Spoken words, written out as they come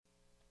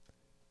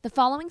The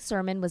following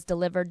sermon was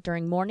delivered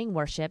during morning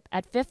worship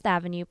at Fifth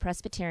Avenue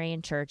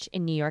Presbyterian Church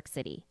in New York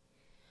City.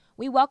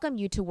 We welcome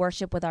you to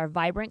worship with our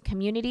vibrant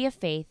community of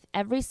faith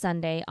every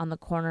Sunday on the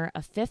corner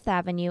of Fifth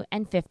Avenue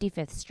and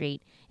 55th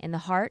Street in the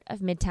heart of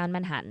Midtown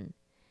Manhattan.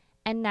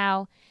 And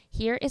now,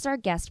 here is our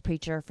guest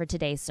preacher for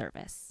today's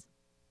service.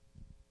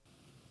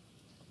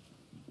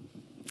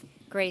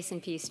 Grace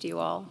and peace to you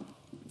all.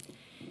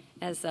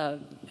 As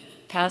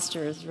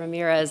Pastors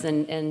Ramirez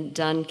and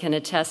Dunn can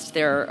attest,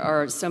 there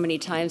are so many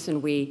times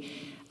when we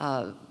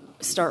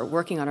start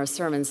working on our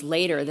sermons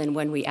later than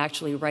when we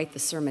actually write the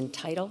sermon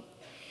title.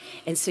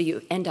 And so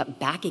you end up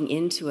backing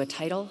into a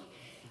title.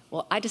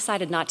 Well, I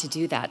decided not to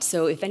do that.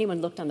 So if anyone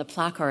looked on the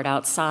placard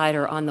outside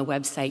or on the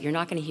website, you're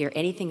not going to hear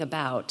anything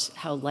about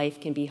how life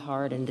can be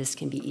hard and this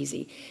can be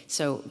easy.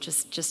 So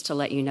just to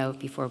let you know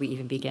before we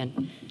even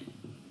begin.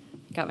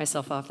 Got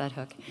myself off that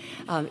hook.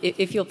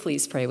 If you'll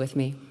please pray with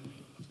me.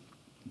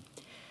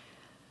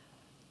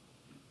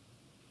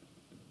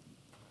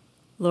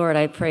 Lord,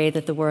 I pray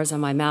that the words on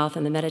my mouth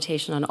and the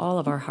meditation on all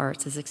of our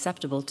hearts is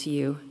acceptable to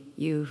you,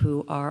 you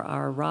who are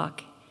our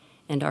rock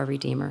and our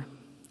Redeemer.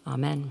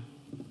 Amen.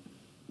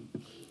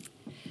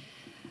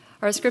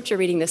 Our scripture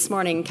reading this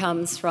morning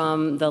comes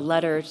from the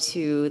letter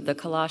to the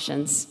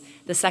Colossians,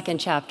 the second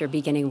chapter,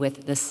 beginning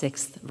with the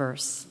 6th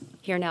verse.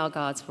 Hear now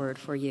God's word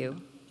for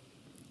you.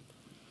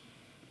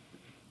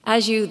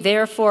 As you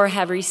therefore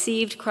have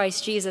received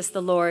Christ Jesus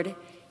the Lord,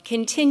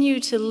 continue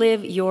to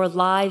live your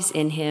lives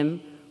in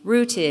him,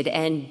 rooted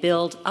and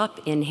built up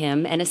in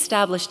him and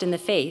established in the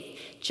faith,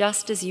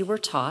 just as you were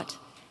taught,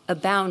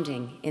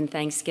 abounding in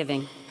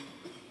thanksgiving.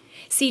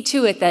 See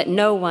to it that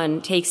no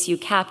one takes you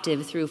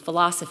captive through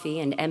philosophy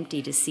and empty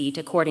deceit,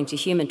 according to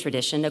human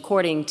tradition,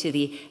 according to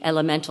the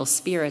elemental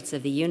spirits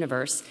of the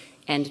universe,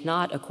 and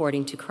not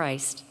according to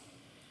Christ.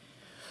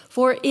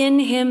 For in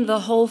him the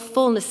whole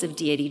fullness of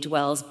deity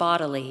dwells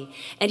bodily,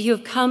 and you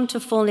have come to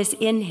fullness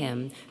in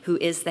him, who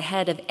is the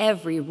head of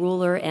every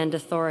ruler and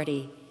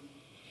authority.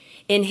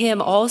 In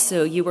him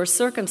also you were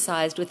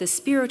circumcised with a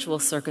spiritual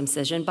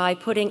circumcision by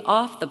putting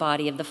off the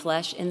body of the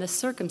flesh in the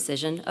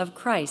circumcision of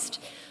Christ.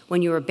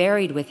 When you were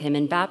buried with him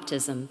in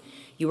baptism,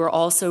 you were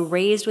also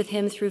raised with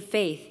him through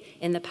faith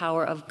in the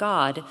power of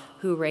God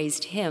who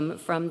raised him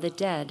from the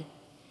dead.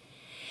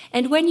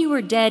 And when you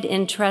were dead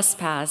in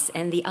trespass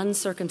and the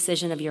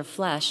uncircumcision of your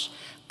flesh,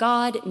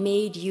 God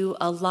made you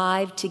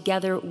alive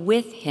together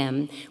with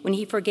him when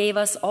he forgave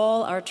us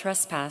all our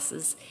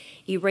trespasses,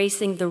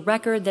 erasing the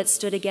record that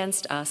stood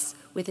against us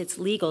with its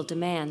legal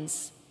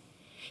demands.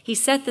 He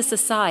set this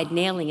aside,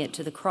 nailing it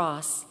to the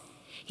cross.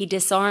 He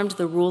disarmed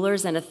the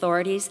rulers and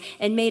authorities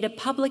and made a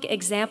public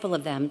example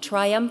of them,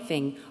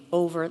 triumphing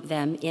over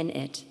them in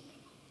it.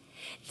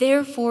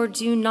 Therefore,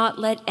 do not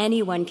let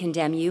anyone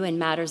condemn you in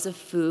matters of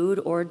food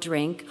or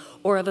drink,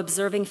 or of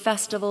observing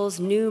festivals,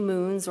 new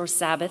moons, or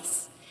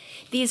Sabbaths.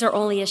 These are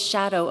only a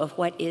shadow of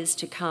what is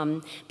to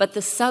come, but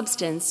the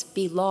substance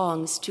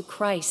belongs to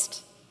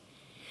Christ.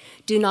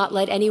 Do not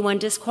let anyone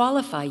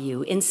disqualify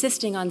you,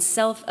 insisting on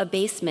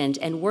self-abasement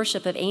and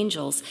worship of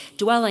angels,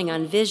 dwelling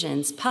on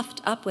visions,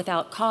 puffed up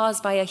without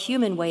cause by a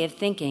human way of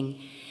thinking,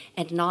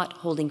 and not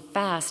holding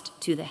fast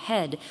to the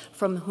head,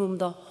 from whom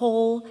the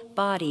whole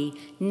body,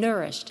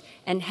 nourished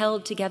and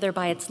held together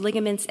by its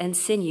ligaments and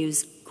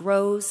sinews,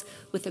 grows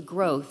with a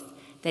growth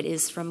that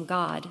is from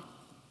God.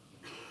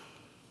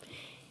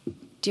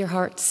 Dear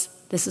hearts,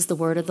 this is the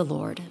word of the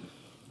Lord.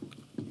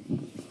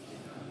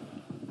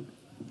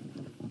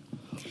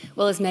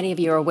 Well, as many of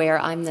you are aware,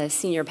 I'm the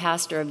senior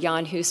pastor of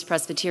Jan Hus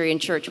Presbyterian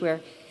Church, where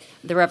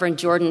the Reverend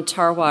Jordan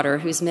Tarwater,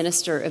 who's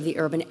minister of the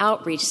Urban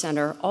Outreach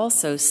Center,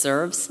 also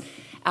serves.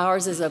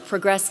 Ours is a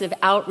progressive,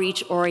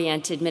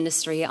 outreach-oriented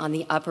ministry on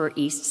the Upper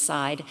East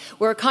Side.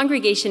 We're a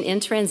congregation in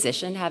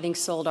transition, having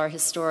sold our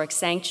historic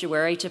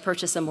sanctuary to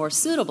purchase a more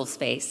suitable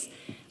space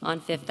on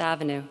Fifth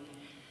Avenue.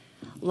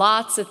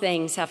 Lots of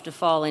things have to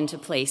fall into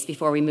place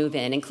before we move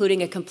in,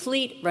 including a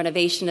complete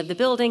renovation of the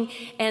building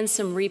and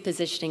some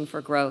repositioning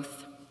for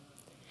growth.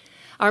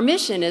 Our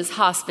mission is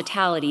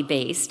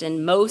hospitality-based,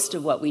 and most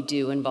of what we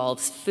do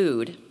involves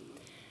food.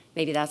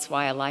 Maybe that's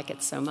why I like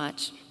it so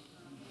much.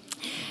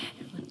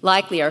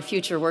 Likely, our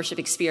future worship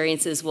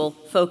experiences will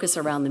focus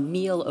around the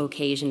meal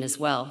occasion as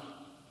well.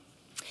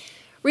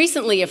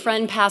 Recently, a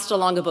friend passed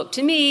along a book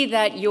to me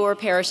that your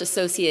parish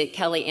associate,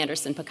 Kelly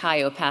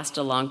Anderson-Pacayo, passed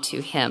along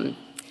to him.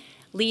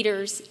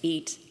 Leaders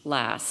Eat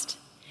Last.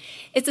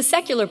 It's a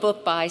secular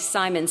book by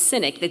Simon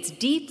Sinek that's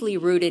deeply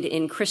rooted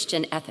in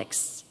Christian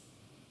ethics.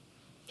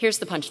 Here's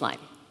the punchline.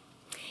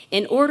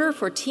 In order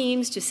for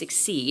teams to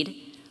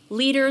succeed,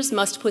 leaders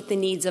must put the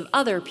needs of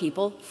other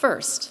people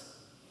first,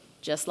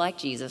 just like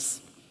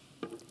Jesus.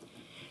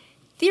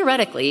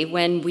 Theoretically,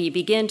 when we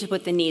begin to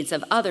put the needs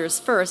of others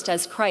first,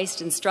 as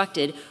Christ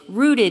instructed,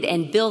 rooted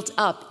and built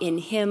up in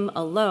him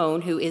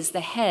alone, who is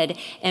the head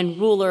and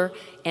ruler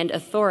and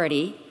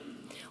authority,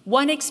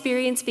 one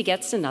experience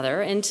begets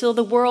another until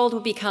the world will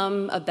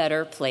become a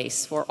better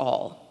place for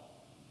all.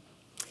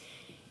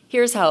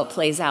 Here's how it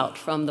plays out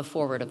from the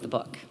foreword of the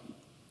book.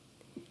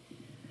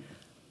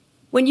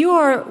 When you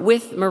are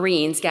with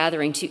Marines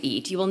gathering to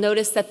eat, you will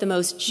notice that the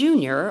most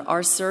junior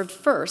are served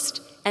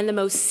first and the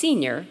most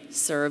senior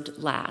served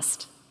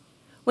last.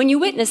 When you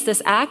witness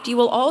this act, you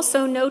will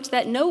also note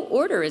that no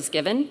order is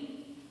given.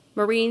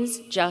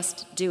 Marines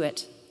just do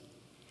it.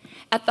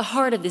 At the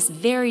heart of this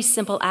very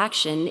simple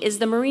action is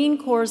the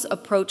Marine Corps'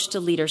 approach to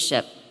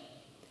leadership.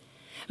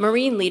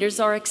 Marine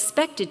leaders are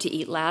expected to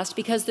eat last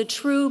because the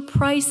true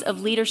price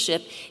of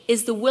leadership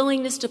is the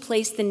willingness to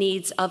place the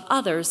needs of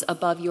others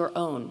above your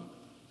own.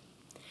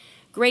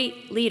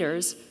 Great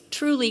leaders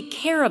truly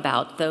care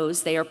about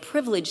those they are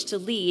privileged to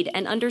lead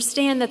and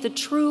understand that the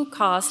true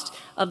cost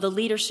of the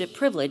leadership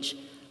privilege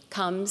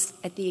comes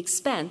at the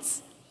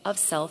expense of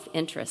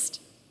self-interest.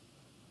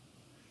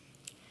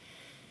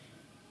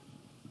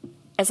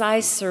 As I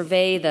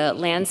survey the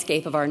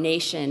landscape of our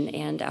nation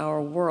and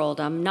our world,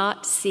 I'm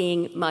not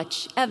seeing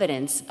much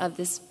evidence of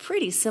this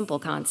pretty simple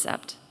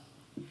concept.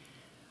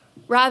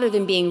 Rather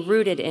than being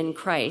rooted in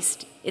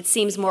Christ, it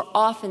seems more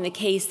often the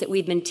case that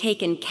we've been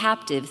taken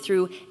captive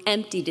through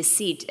empty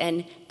deceit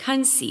and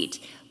conceit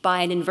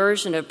by an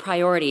inversion of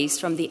priorities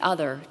from the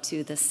other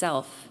to the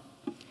self.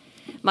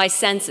 My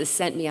senses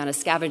sent me on a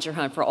scavenger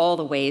hunt for all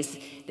the ways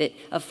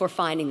for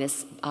finding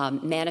this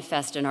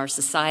manifest in our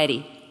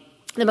society.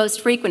 The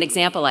most frequent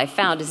example I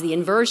found is the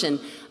inversion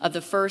of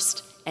the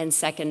first and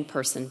second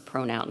person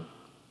pronoun.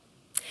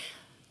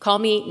 Call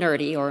me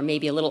nerdy, or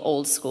maybe a little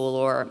old school,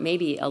 or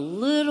maybe a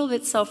little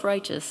bit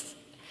self-righteous.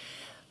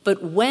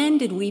 But when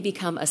did we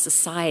become a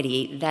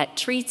society that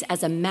treats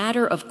as a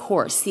matter of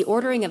course the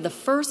ordering of the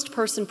first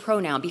person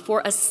pronoun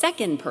before a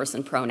second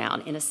person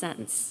pronoun in a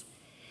sentence?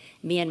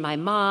 Me and my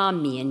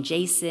mom, me and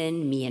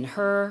Jason, me and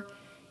her.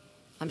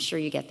 I'm sure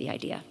you get the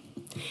idea.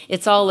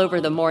 It's all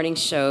over the morning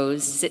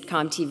shows,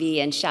 sitcom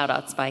TV, and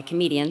shout-outs by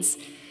comedians,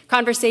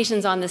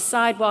 conversations on the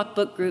sidewalk,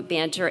 book group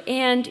banter,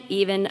 and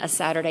even a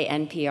Saturday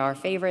NPR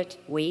favorite,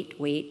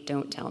 Wait,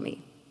 Don't Tell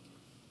Me.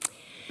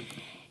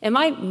 Am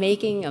I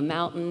making a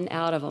mountain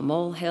out of a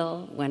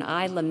molehill when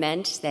I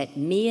lament that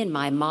me and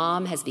my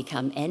mom has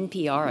become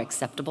NPR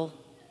acceptable?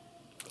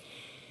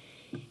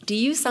 Do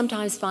you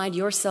sometimes find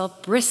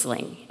yourself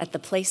bristling at the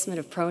placement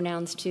of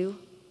pronouns too?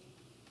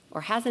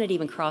 Or hasn't it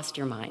even crossed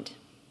your mind?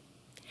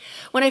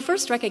 When I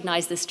first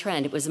recognized this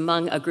trend, it was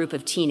among a group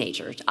of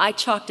teenagers. I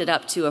chalked it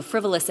up to a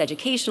frivolous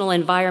educational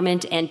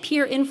environment and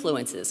peer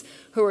influences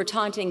who were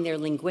taunting their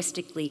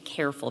linguistically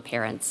careful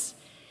parents.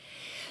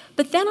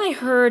 But then I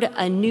heard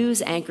a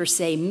news anchor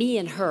say me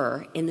and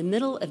her in the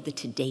middle of the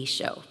Today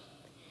Show.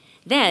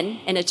 Then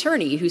an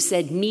attorney who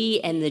said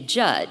me and the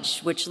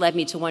judge, which led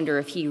me to wonder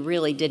if he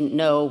really didn't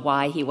know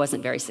why he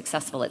wasn't very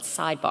successful at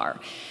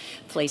sidebar,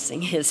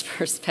 placing his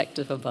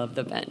perspective above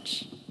the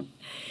bench.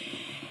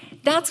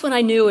 That's when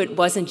I knew it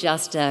wasn't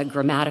just a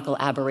grammatical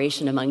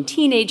aberration among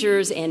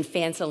teenagers and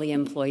fancily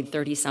employed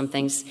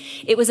 30-somethings.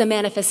 It was a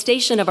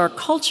manifestation of our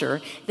culture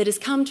that has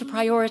come to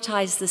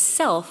prioritize the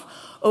self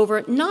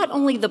over not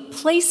only the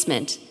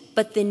placement,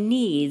 but the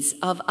needs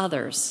of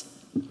others.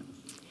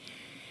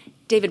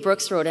 David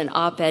Brooks wrote an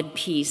op-ed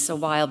piece a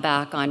while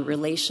back on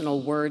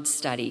relational word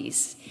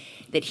studies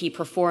that he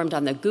performed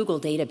on the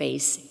Google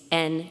database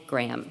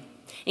Ngram.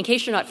 In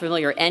case you're not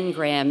familiar,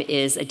 Ngram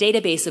is a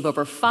database of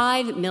over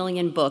 5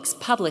 million books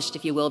published,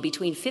 if you will,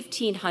 between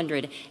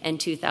 1500 and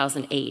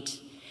 2008.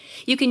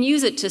 You can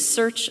use it to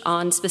search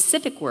on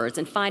specific words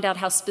and find out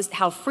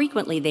how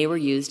frequently they were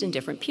used in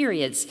different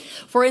periods.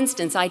 For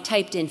instance, I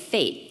typed in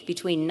faith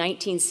between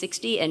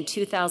 1960 and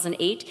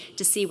 2008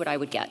 to see what I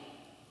would get.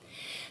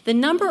 The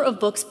number of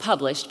books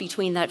published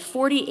between that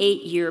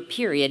 48-year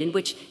period in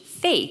which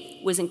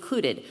faith was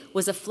included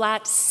was a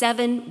flat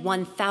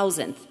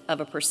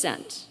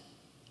 0.007%.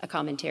 A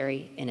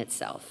commentary in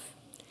itself.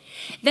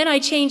 Then I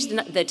changed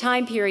the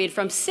time period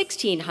from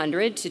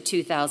 1600 to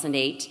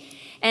 2008,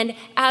 and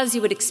as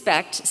you would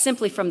expect,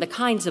 simply from the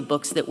kinds of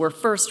books that were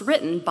first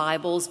written,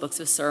 Bibles, books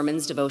of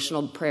sermons,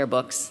 devotional prayer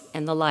books,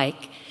 and the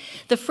like,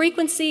 the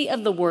frequency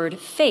of the word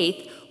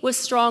faith was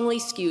strongly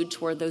skewed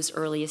toward those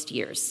earliest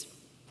years.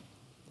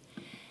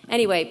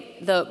 Anyway,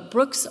 the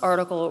Brooks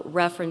article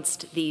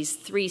referenced these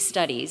 3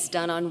 studies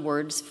done on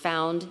words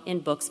found in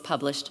books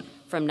published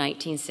from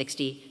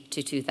 1960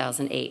 to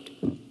 2008,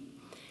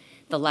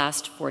 the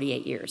last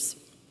 48 years.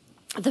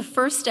 The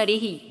first study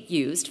he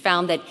used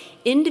found that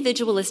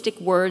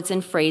individualistic words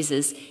and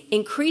phrases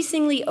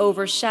increasingly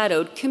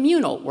overshadowed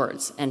communal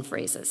words and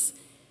phrases.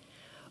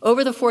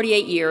 Over the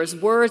 48 years,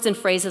 words and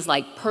phrases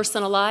like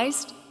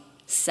personalized,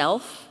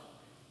 self,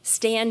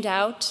 stand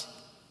out,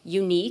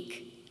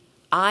 unique,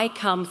 I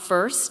come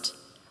first,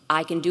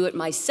 I can do it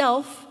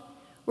myself,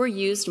 were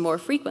used more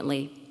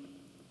frequently.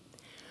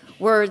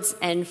 Words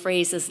and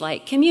phrases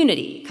like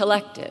community,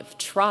 collective,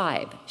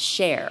 tribe,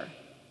 share,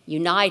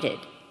 united,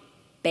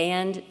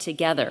 band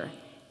together,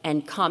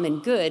 and common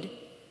good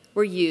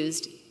were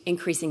used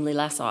increasingly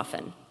less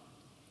often.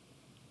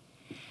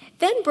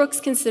 Then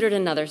Brooks considered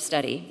another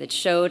study that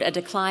showed a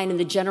decline in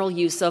the general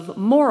use of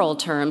moral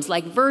terms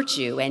like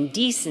virtue and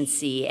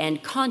decency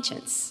and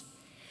conscience.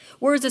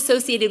 Words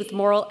associated with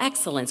moral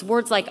excellence,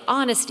 words like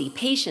honesty,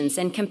 patience,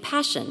 and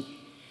compassion,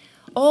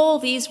 All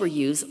these were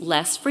used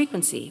less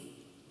frequently.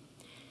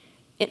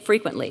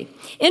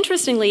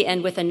 Interestingly,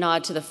 and with a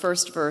nod to the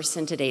first verse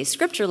in today's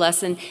scripture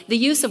lesson, the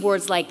use of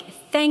words like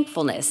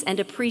thankfulness and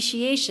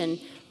appreciation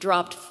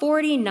dropped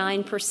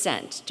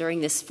 49%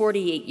 during this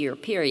 48-year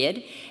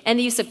period, and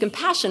the use of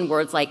compassion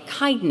words like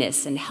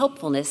kindness and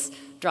helpfulness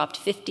dropped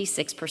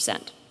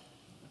 56%.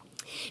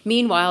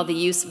 Meanwhile, the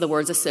use of the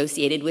words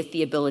associated with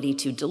the ability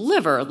to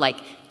deliver, like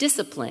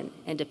discipline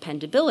and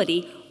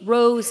dependability,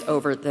 rose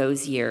over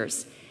those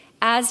years,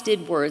 as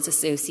did words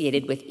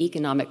associated with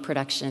economic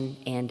production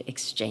and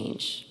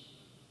exchange.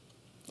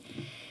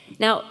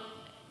 Now,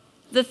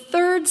 the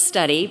third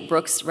study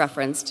Brooks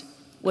referenced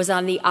was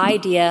on the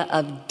idea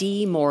of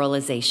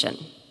demoralization.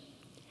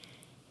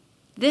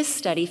 This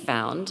study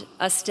found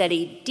a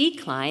steady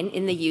decline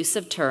in the use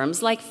of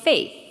terms like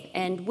faith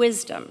and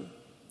wisdom,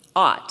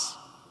 ought,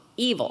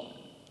 evil,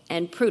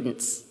 and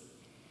prudence,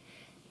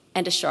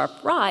 and a sharp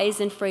rise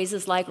in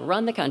phrases like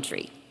run the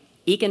country,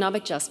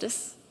 economic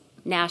justice,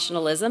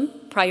 nationalism,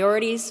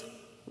 priorities,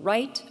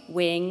 right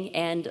wing,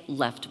 and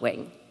left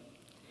wing.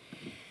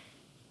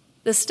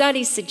 The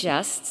study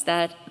suggests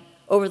that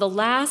over the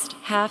last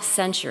half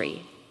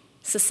century,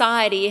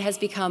 society has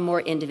become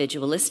more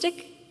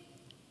individualistic,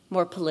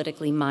 more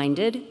politically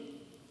minded,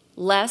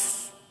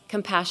 less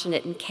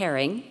compassionate and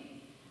caring,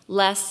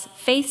 less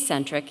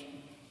faith-centric,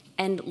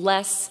 and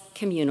less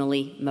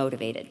communally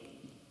motivated.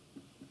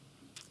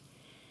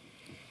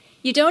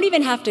 You don't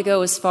even have to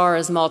go as far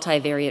as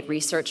multivariate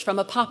research from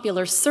a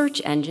popular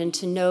search engine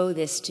to know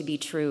this to be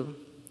true.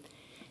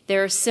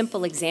 There are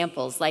simple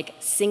examples like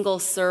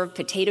single-serve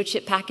potato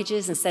chip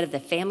packages instead of the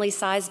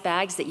family-sized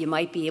bags that you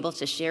might be able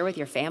to share with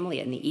your family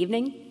in the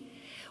evening.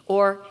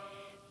 Or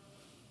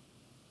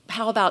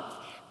how about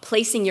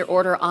placing your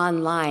order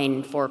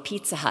online for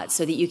Pizza Hut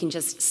so that you can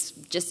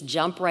just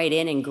jump right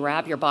in and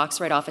grab your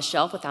box right off a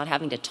shelf without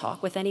having to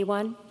talk with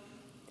anyone?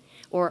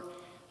 Or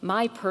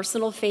my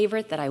personal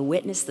favorite that I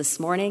witnessed this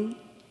morning,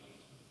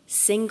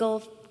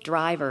 single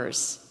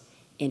drivers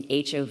in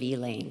HOV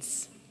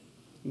lanes.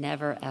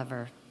 Never,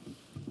 ever.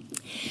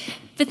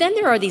 But then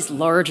there are these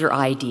larger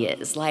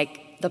ideas,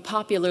 like the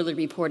popularly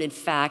reported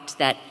fact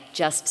that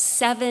just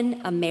 7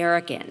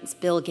 Americans,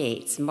 Bill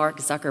Gates, Mark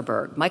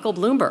Zuckerberg, Michael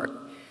Bloomberg,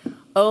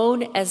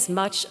 own as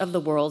much of the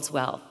world's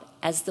wealth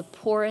as the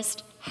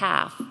poorest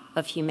half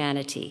of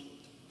humanity.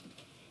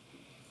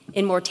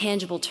 In more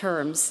tangible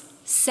terms,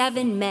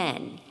 7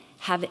 men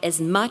have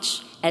as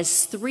much as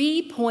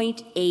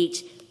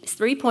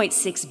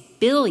 3.6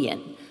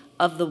 billion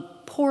of the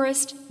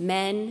poorest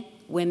men,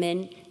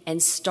 women,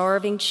 and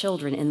starving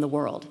children in the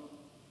world.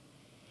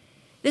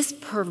 This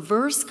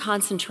perverse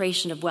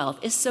concentration of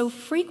wealth is so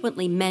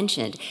frequently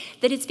mentioned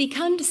that it's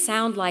begun to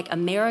sound like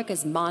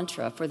America's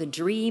mantra for the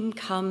dream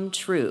come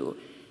true,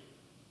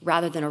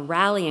 rather than a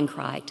rallying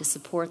cry to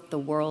support the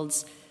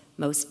world's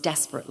most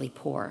desperately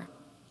poor.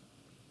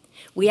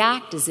 We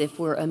act as if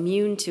we're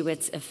immune to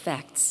its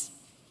effects.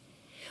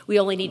 We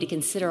only need to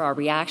consider our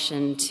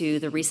reaction to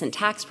the recent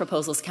tax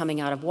proposals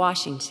coming out of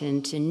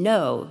Washington to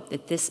know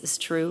that this is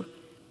true.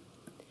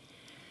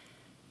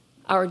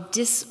 Our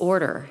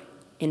disorder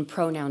in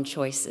pronoun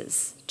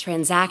choices,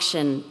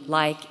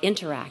 transaction-like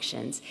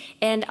interactions,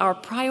 and our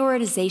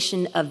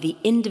prioritization of the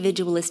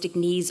individualistic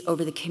needs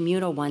over the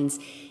communal ones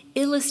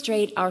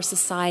illustrate our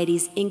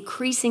society's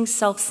increasing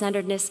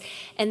self-centeredness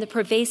and the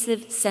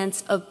pervasive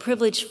sense of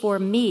privilege for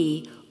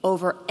me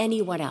over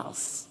anyone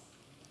else.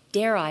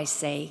 Dare I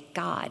say,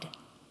 God.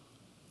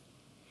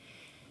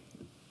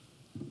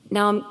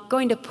 Now, I'm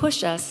going to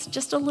push us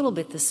just a little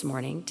bit this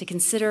morning to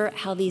consider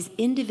how these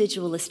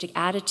individualistic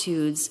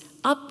attitudes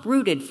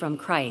uprooted from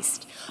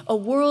Christ, a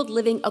world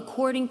living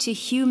according to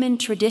human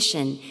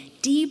tradition,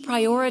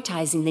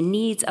 deprioritizing the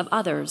needs of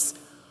others,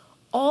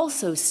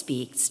 also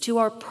speaks to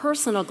our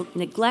personal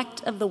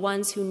neglect of the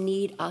ones who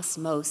need us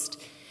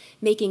most,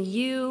 making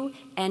you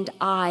and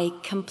I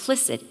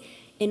complicit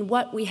in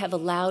what we have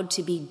allowed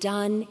to be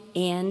done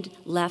and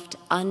left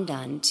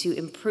undone to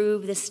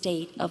improve the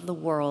state of the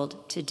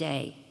world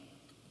today.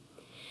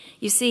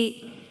 You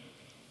see,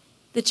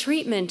 the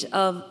treatment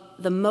of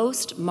the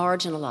most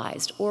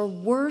marginalized or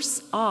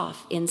worse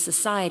off in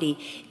society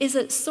is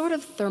a sort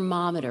of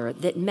thermometer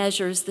that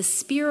measures the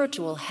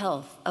spiritual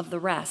health of the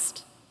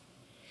rest.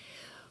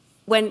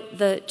 When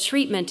the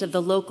treatment of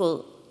the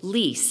local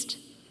least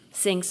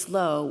sinks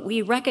low,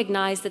 we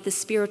recognize that the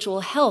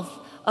spiritual health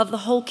of the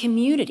whole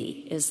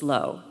community is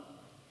low.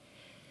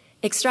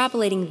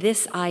 Extrapolating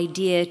this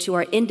idea to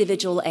our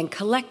individual and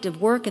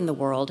collective work in the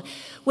world,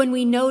 when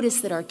we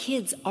notice that our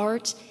kids'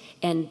 art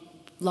and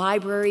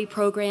library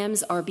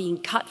programs are being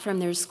cut from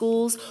their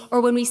schools, or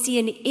when we see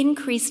an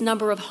increased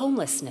number of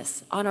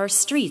homelessness on our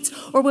streets,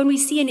 or when we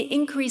see an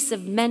increase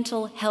of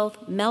mental health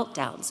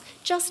meltdowns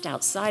just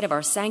outside of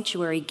our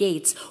sanctuary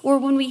gates, or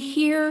when we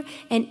hear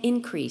an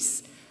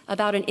increase of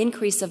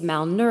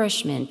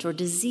malnourishment or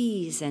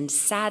disease and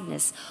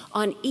sadness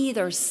on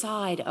either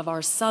side of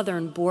our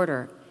southern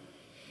border,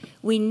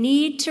 we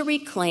need to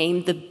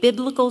reclaim the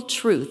biblical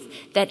truth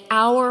that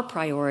our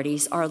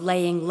priorities are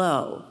laying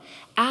low.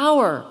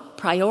 Our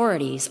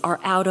priorities are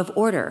out of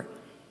order.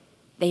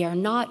 They are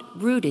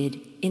not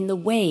rooted in the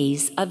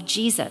ways of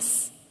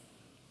Jesus.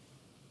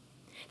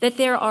 That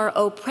there are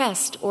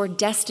oppressed or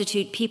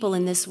destitute people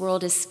in this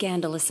world is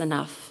scandalous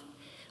enough.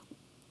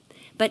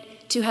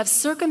 But to have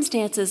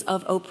circumstances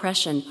of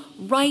oppression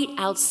right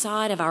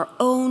outside of our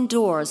own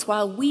doors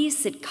while we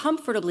sit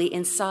comfortably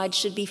inside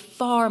should be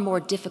far more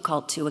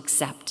difficult to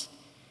accept.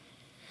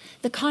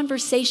 The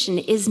conversation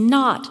is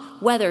not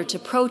whether to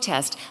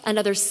protest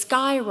another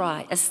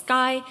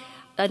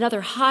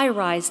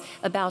high-rise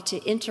about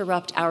to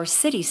interrupt our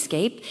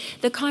cityscape.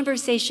 The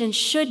conversation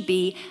should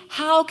be,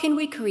 how can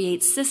we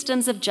create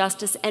systems of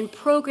justice and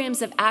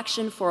programs of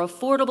action for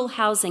affordable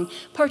housing,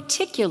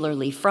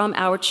 particularly from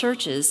our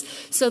churches,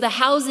 so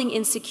the housing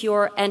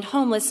insecure and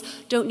homeless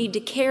don't need to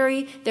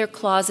carry their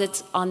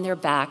closets on their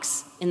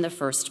backs in the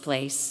first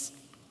place.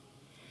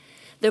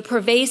 The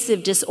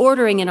pervasive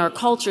disordering in our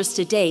cultures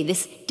today,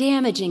 this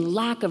damaging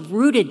lack of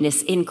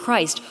rootedness in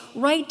Christ,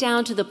 right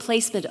down to the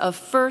placement of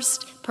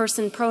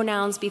first-person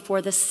pronouns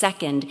before the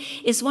second,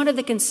 is one of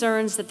the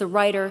concerns that the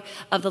writer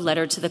of the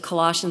letter to the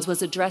Colossians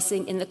was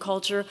addressing in the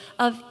culture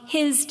of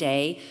his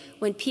day,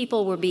 when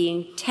people were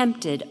being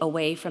tempted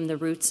away from the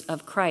roots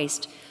of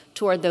Christ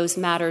toward those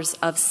matters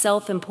of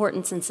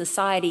self-importance in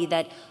society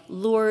that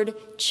lured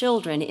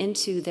children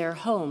into their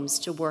homes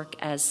to work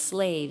as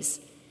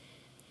slaves,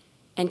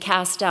 and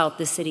cast out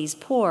the city's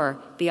poor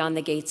beyond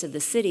the gates of the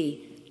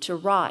city to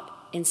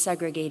rot in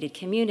segregated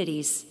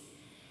communities,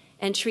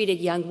 and treated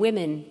young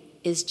women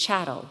as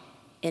chattel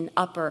in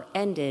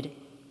upper-ended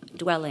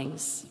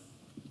dwellings.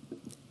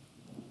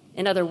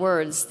 In other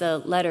words, the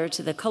letter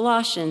to the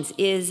Colossians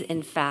is,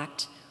 in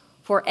fact,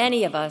 for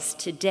any of us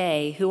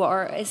today who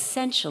are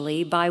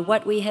essentially, by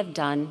what we have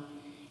done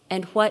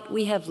and what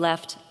we have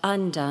left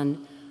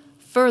undone,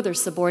 further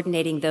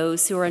subordinating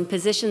those who are in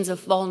positions of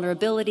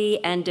vulnerability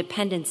and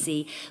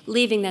dependency,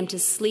 leaving them to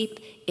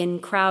sleep in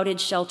crowded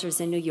shelters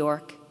in New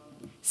York,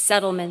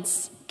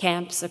 settlements,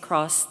 camps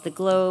across the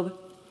globe,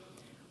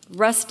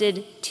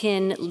 rusted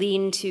tin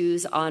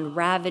lean-tos on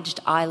ravaged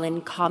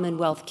island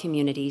Commonwealth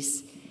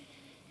communities,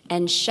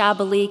 and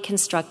shabbily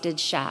constructed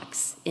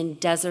shacks in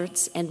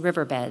deserts and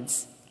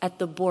riverbeds at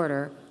the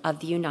border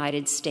of the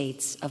United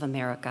States of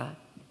America.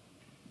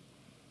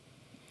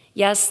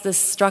 Yes, the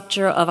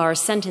structure of our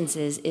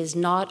sentences is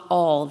not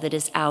all that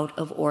is out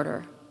of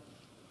order.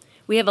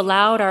 We have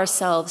allowed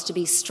ourselves to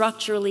be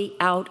structurally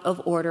out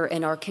of order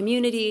in our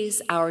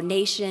communities, our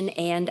nation,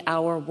 and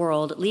our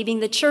world,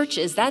 leaving the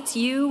churches, that's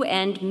you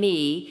and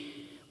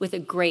me, with a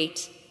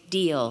great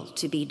deal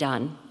to be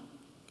done.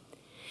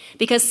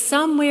 Because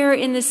somewhere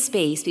in the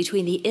space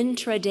between the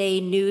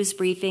intraday news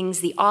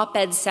briefings, the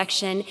op-ed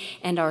section,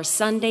 and our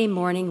Sunday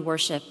morning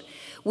worship,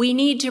 we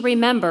need to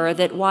remember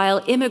that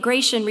while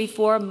immigration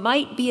reform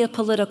might be a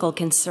political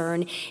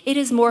concern, it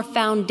is more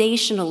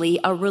foundationally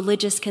a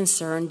religious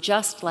concern,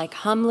 just like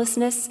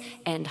homelessness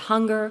and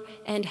hunger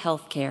and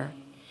health care.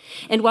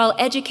 And while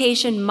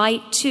education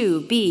might,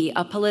 too, be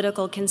a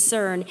political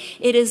concern,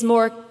 it is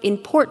more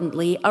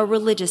importantly a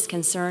religious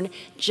concern,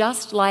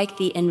 just like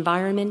the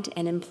environment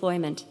and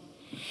employment.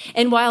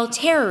 And while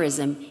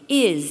terrorism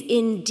is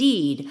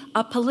indeed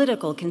a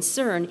political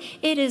concern,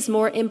 it is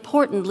more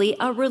importantly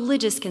a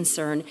religious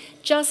concern,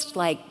 just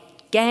like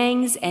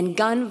gangs and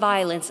gun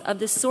violence of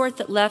the sort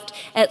that left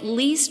at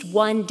least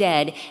one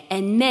dead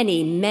and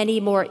many, many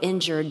more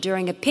injured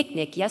during a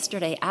picnic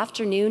yesterday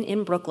afternoon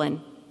in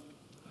Brooklyn.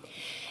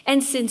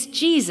 And since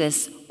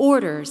Jesus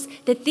orders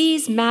that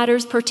these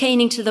matters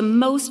pertaining to the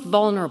most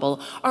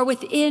vulnerable are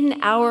within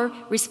our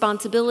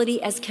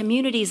responsibility as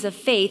communities of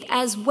faith,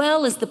 as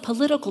well as the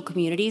political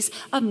communities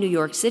of New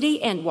York City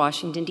and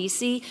Washington,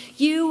 D.C.,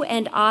 you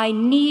and I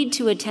need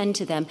to attend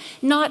to them,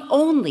 not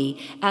only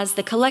as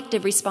the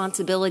collective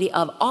responsibility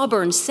of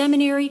Auburn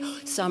Seminary,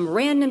 some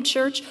random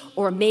church,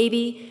 or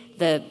maybe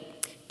the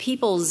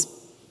people's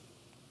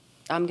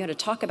I'm going to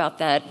talk about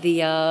that,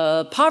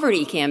 the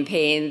poverty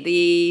campaign,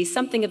 the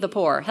something of the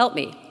poor. Help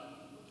me.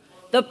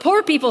 The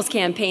Poor People's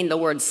Campaign, the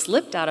word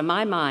slipped out of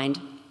my mind.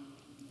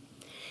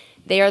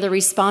 They are the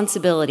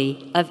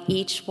responsibility of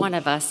each one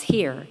of us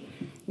here,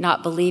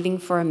 not believing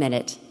for a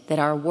minute that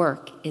our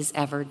work is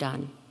ever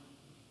done.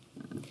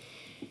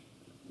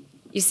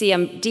 You see,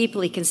 I'm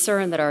deeply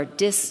concerned that our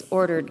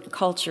disordered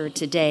culture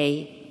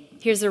today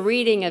hears a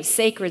reading of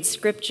sacred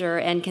scripture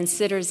and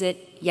considers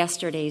it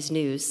yesterday's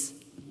news.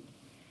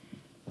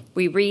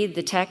 We read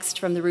the text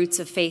from the Roots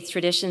of Faith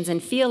traditions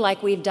and feel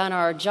like we've done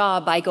our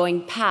job by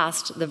going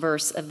past the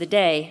verse of the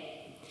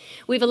day.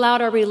 We've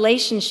allowed our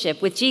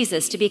relationship with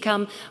Jesus to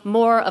become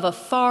more of a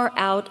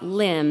far-out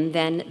limb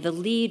than the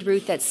lead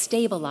root that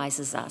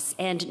stabilizes us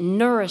and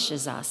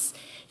nourishes us,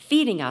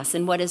 feeding us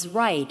in what is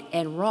right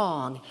and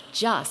wrong,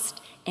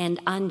 just and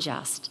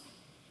unjust.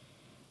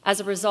 As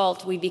a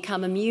result, we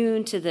become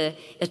immune to the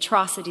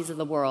atrocities of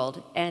the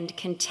world and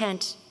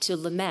content to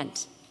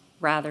lament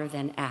rather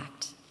than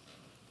act.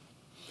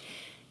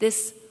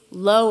 This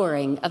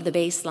lowering of the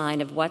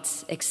baseline of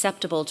what's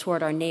acceptable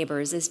toward our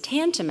neighbors is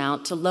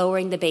tantamount to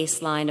lowering the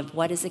baseline of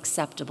what is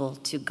acceptable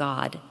to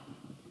God.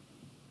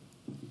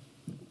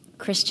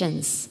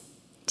 Christians,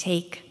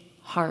 take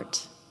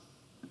heart.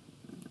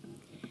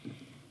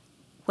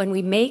 When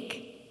we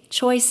make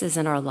choices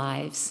in our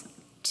lives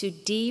to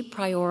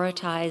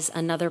deprioritize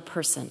another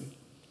person,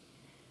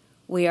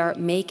 we are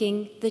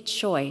making the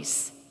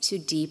choice to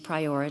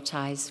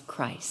deprioritize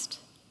Christ.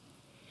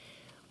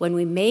 When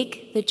we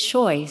make the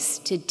choice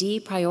to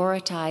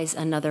deprioritize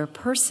another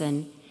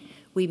person,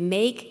 we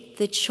make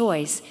the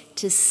choice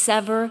to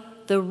sever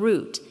the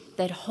root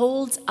that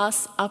holds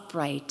us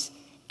upright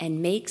and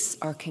makes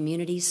our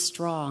communities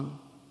strong.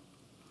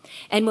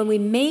 And when we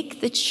make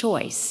the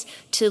choice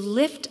to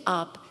lift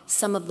up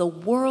some of the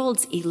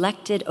world's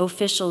elected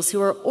officials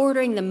who are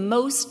ordering the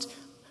most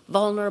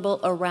vulnerable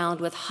around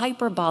with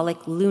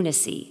hyperbolic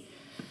lunacy,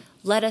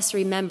 let us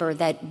remember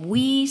that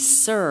we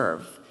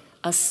serve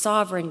a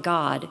sovereign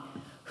God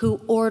who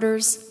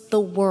orders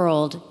the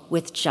world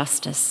with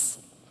justice.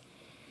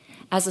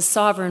 As a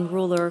sovereign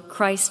ruler,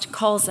 Christ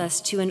calls us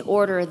to an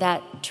order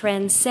that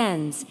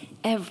transcends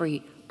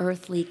every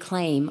earthly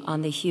claim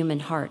on the human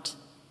heart.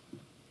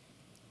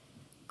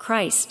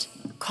 Christ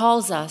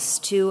calls us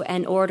to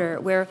an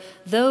order where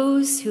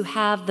those who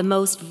have the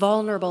most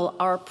vulnerable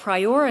are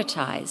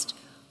prioritized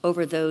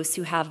over those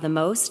who have the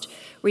most,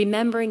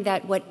 remembering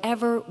that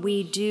whatever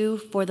we do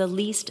for the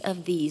least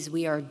of these,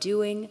 we are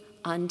doing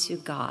unto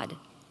God.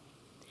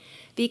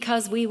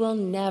 Because we will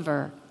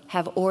never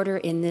have order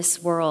in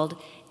this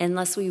world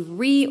unless we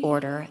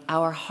reorder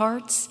our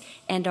hearts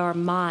and our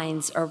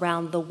minds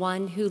around the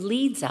one who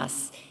leads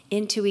us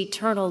into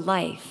eternal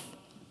life.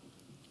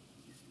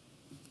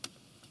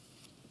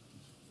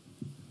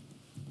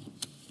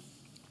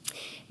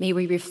 May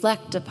we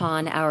reflect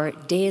upon our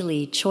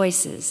daily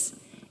choices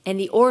and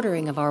the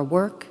ordering of our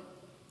work,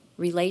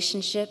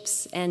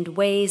 relationships, and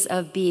ways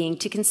of being,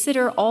 to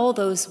consider all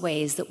those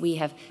ways that we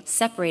have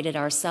separated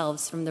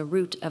ourselves from the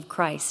root of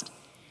Christ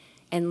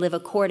and live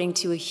according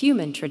to a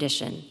human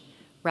tradition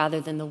rather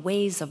than the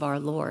ways of our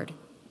Lord.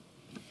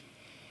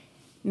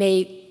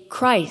 May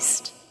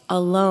Christ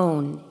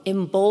alone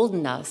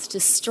embolden us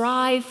to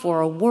strive for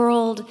a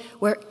world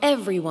where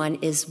everyone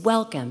is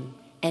welcome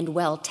and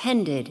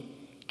well-tended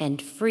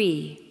and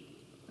free.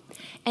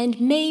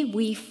 And may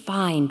we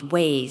find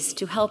ways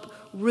to help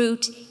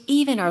root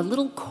even our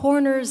little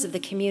corners of the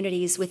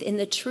communities within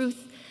the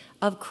truth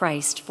of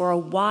Christ for a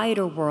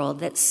wider world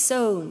that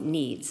so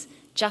needs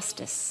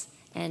justice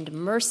and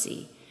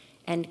mercy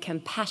and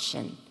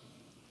compassion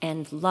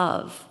and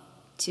love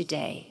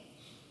today.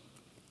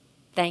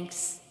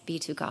 Thanks be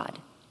to God.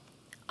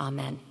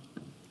 Amen.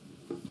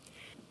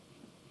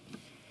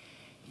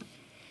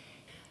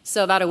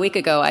 So about a week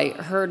ago, I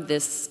heard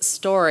this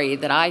story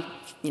that I,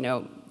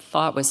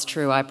 thought was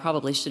true. I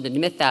probably should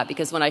admit that,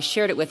 because when I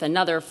shared it with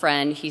another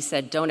friend, he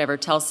said, don't ever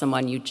tell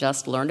someone you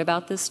just learned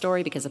about this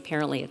story, because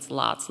apparently it's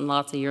lots and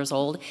lots of years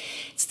old.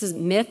 It's the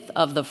myth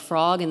of the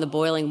frog in the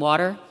boiling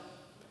water.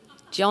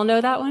 Do y'all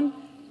know that one?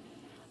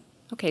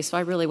 Okay, so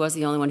I really was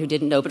the only one who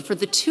didn't know. But for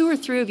the 2 or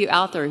 3 of you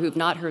out there who've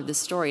not heard this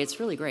story, it's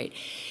really great.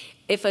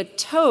 If a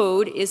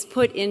toad is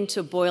put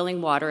into boiling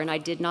water, and I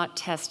did not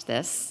test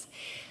this,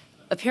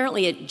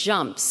 apparently it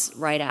jumps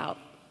right out,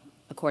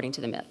 according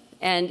to the myth.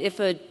 And if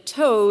a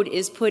toad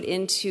is put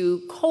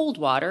into cold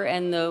water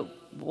and the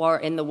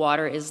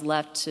water is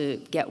left to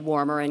get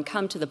warmer and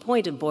come to the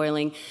point of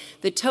boiling,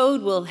 the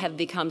toad will have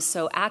become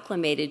so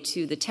acclimated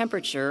to the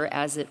temperature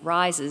as it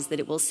rises that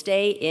it will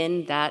stay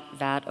in that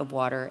vat of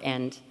water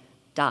and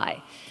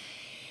die.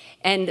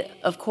 And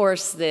of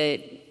course,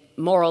 the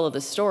moral of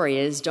the story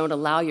is don't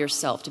allow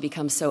yourself to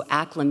become so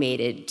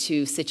acclimated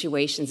to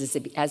situations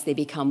as they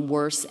become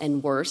worse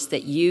and worse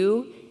that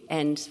you,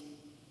 and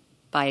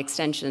by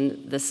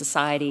extension, the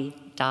society,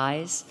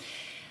 dies.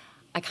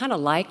 I kind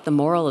of like the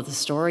moral of the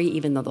story,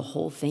 even though the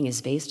whole thing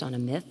is based on a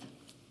myth.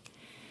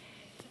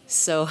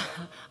 So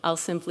I'll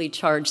simply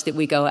charge that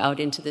we go out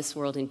into this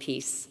world in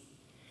peace,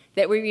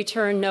 that we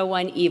return no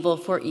one evil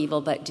for evil,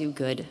 but do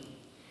good,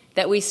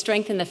 that we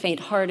strengthen the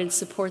faint-hearted,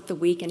 support the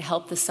weak, and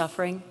help the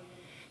suffering,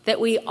 that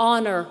we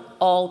honor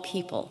all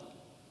people.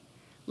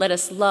 Let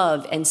us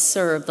love and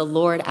serve the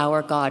Lord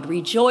our God,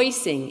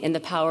 rejoicing in the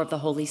power of the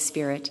Holy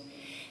Spirit.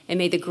 And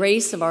may the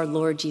grace of our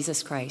Lord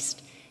Jesus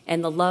Christ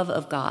and the love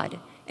of God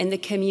and the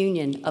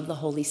communion of the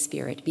Holy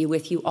Spirit be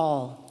with you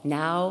all,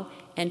 now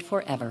and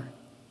forever.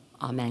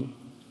 Amen.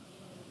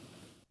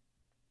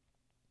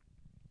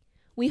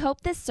 We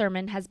hope this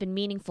sermon has been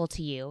meaningful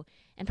to you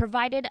and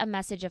provided a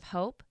message of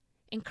hope,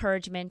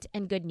 encouragement,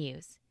 and good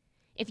news.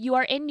 If you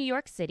are in New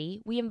York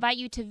City, we invite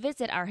you to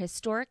visit our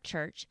historic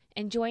church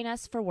and join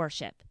us for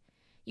worship.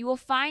 You will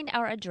find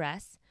our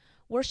address,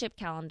 worship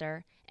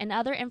calendar, and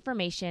other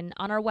information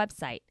on our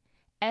website,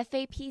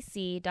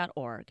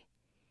 fapc.org.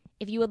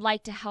 If you would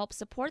like to help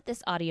support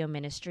this audio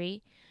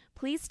ministry,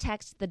 please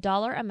text the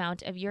dollar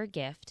amount of your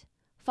gift,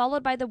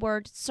 followed by the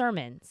word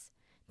sermons,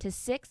 to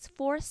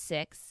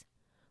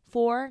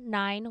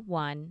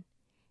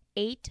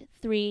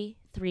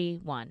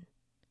 646-491-8331.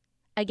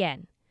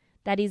 Again,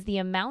 that is the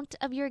amount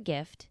of your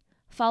gift,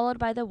 followed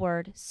by the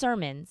word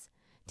sermons,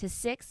 to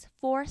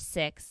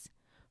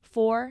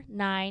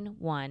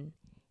 646-491-8331.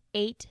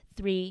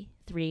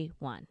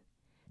 331.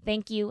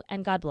 Thank you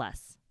and God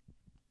bless.